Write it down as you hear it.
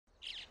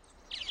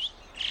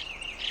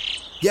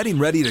Getting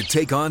ready to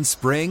take on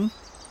spring?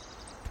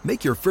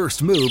 Make your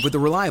first move with the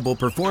reliable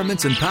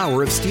performance and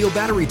power of Steel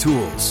battery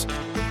tools.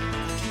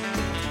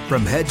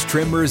 From hedge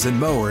trimmers and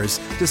mowers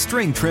to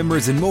string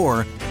trimmers and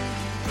more,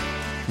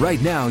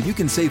 right now you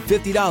can save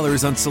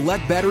 $50 on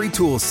select battery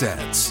tool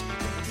sets.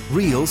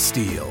 Real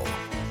Steel.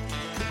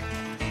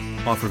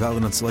 Offer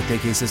valid on select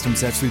AK system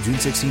sets through June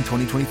 16,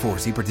 2024.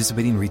 See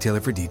participating retailer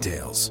for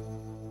details.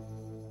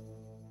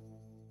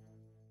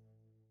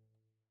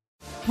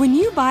 When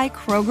you buy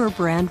Kroger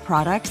brand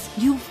products,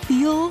 you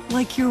feel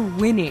like you're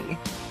winning.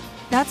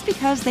 That's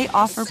because they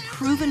offer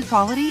proven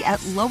quality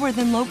at lower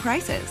than low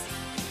prices.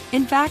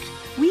 In fact,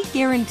 we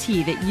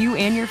guarantee that you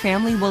and your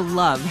family will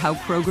love how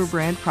Kroger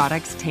brand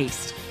products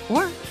taste,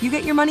 or you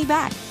get your money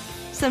back.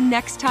 So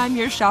next time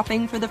you're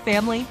shopping for the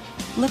family,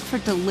 look for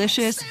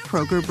delicious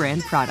Kroger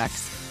brand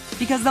products,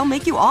 because they'll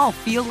make you all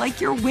feel like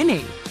you're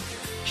winning.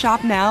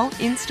 Shop now,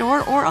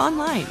 in-store, or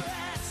online.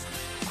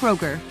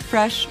 Kroger,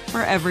 fresh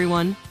for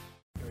everyone.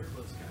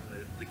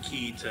 The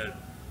key to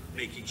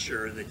making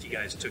sure that you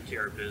guys took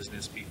care of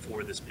business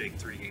before this big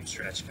 3-game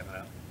stretch coming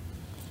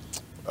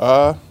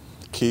up?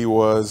 Key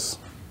was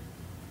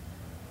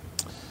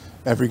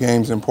every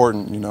game's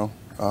important, you know.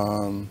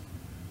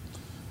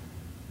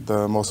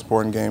 The most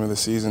important game of the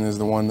season is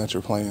the one that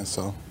you're playing.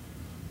 So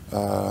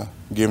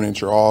giving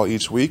it your all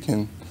each week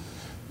and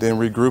then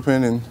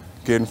regrouping and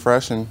getting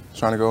fresh and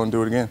trying to go and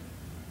do it again.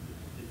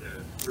 Did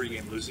the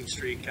 3-game losing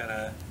streak kind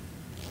of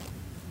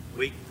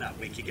not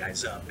wake you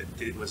guys up?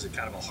 Was it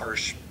kind of a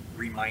harsh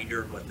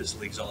reminder of what this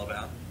league's all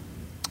about?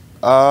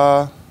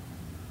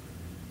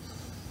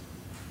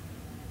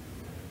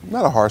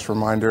 Not a harsh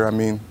reminder. I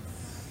mean,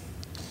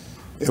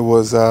 it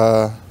was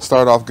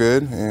started off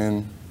good,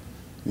 and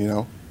you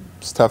know,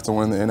 it's tough to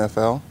win the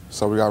NFL,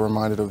 so we got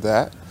reminded of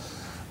that.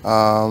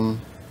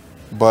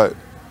 But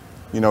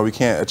you know, we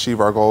can't achieve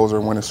our goals or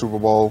win a Super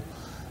Bowl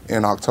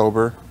in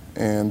October,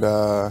 and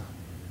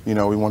you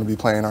know, we want to be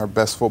playing our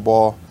best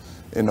football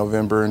in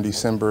November and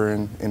December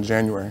and in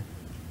January.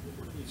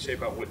 What can you say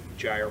about what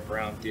Jair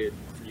Brown did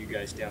for you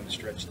guys down the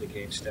stretch of the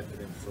game, stepping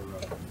in for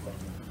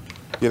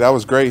Yeah, that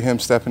was great, him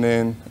stepping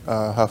in.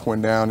 Huff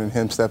went down and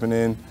him stepping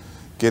in,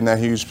 getting that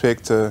huge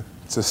pick to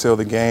seal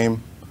the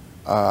game.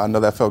 I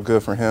know that felt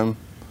good for him,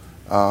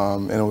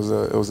 and it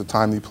was a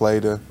timely play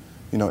to,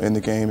 you know, end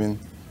the game and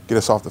get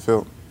us off the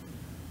field.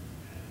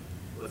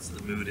 What's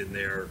the mood in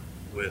there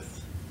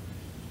with,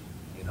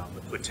 you know,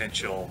 the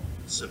potential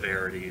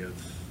severity of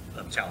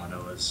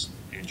Talanoa's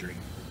injury?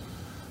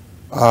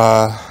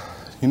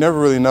 You never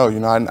really know. You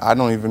know, I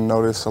don't even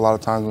notice a lot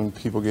of times when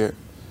people get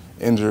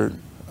injured.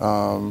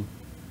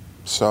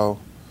 So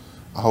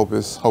I hope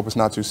it's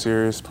not too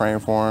serious. Praying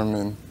for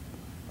him,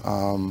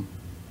 and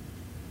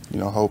you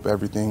know, hope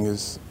everything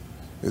is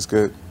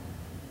good.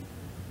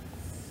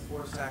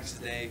 4 sacks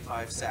today,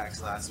 5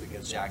 sacks last week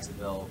against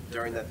Jacksonville.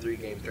 During that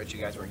 3-game stretch,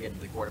 you guys weren't getting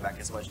to the quarterback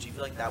as much. Do you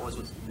feel like that was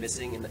what's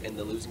missing in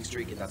the losing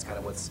streak, and that's kind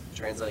of what's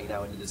translating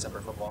now into December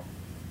football?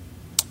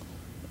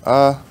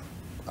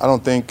 I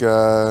don't think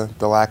the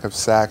lack of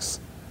sacks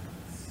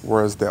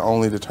was the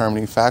only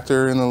determining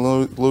factor in the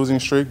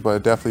losing streak, but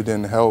it definitely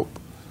didn't help.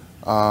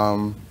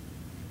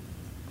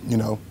 You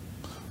know,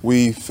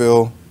 we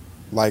feel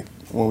like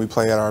when we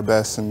play at our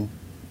best and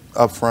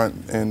up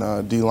front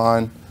and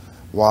D-line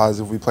wise,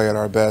 if we play at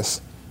our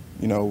best,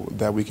 you know,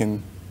 that we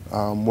can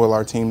will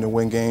our team to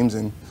win games,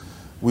 and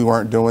we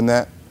weren't doing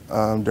that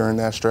during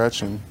that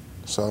stretch. And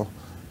so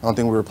I don't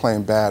think we were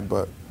playing bad,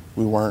 but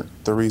we weren't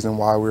the reason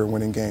why we were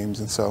winning games.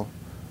 And so,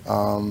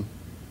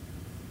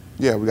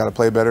 yeah, we got to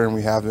play better, and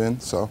we have been,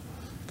 so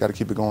got to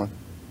keep it going.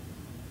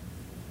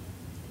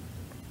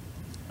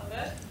 All good?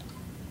 All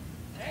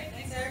right,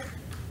 thanks, Arik.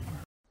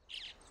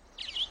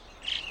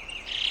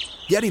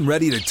 Getting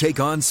ready to take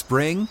on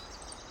spring?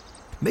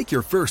 Make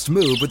your first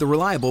move with the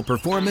reliable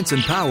performance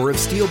and power of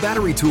Steel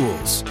battery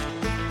tools.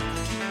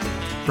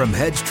 From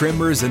hedge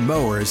trimmers and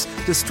mowers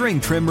to string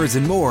trimmers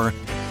and more,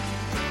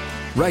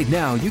 right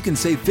now you can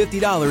save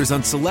 $50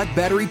 on select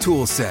battery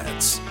tool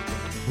sets.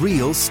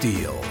 Real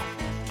Steel.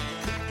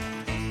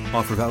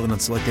 Offer valid on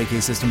select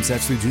AK system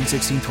sets through June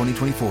 16,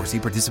 2024. See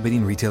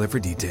participating retailer for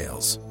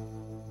details.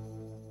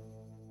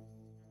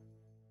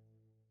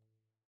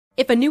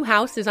 If a new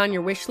house is on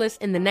your wish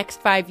list in the next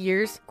 5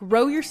 years,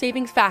 grow your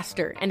savings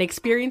faster and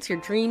experience your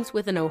dreams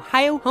with an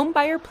Ohio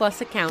Homebuyer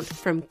Plus account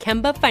from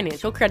Kemba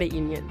Financial Credit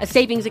Union. A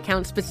savings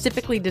account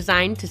specifically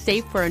designed to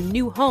save for a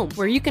new home,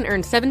 where you can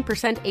earn 7%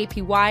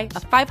 APY,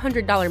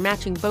 a $500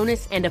 matching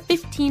bonus, and a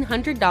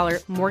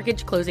 $1,500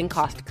 mortgage closing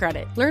cost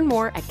credit. Learn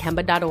more at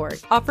Kemba.org.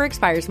 Offer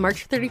expires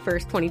March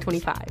 31st,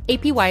 2025.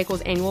 APY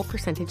equals annual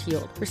percentage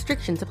yield.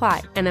 Restrictions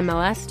apply.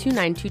 NMLS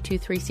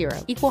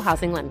 292230. Equal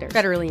housing lender.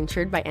 Federally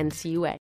insured by NCUA.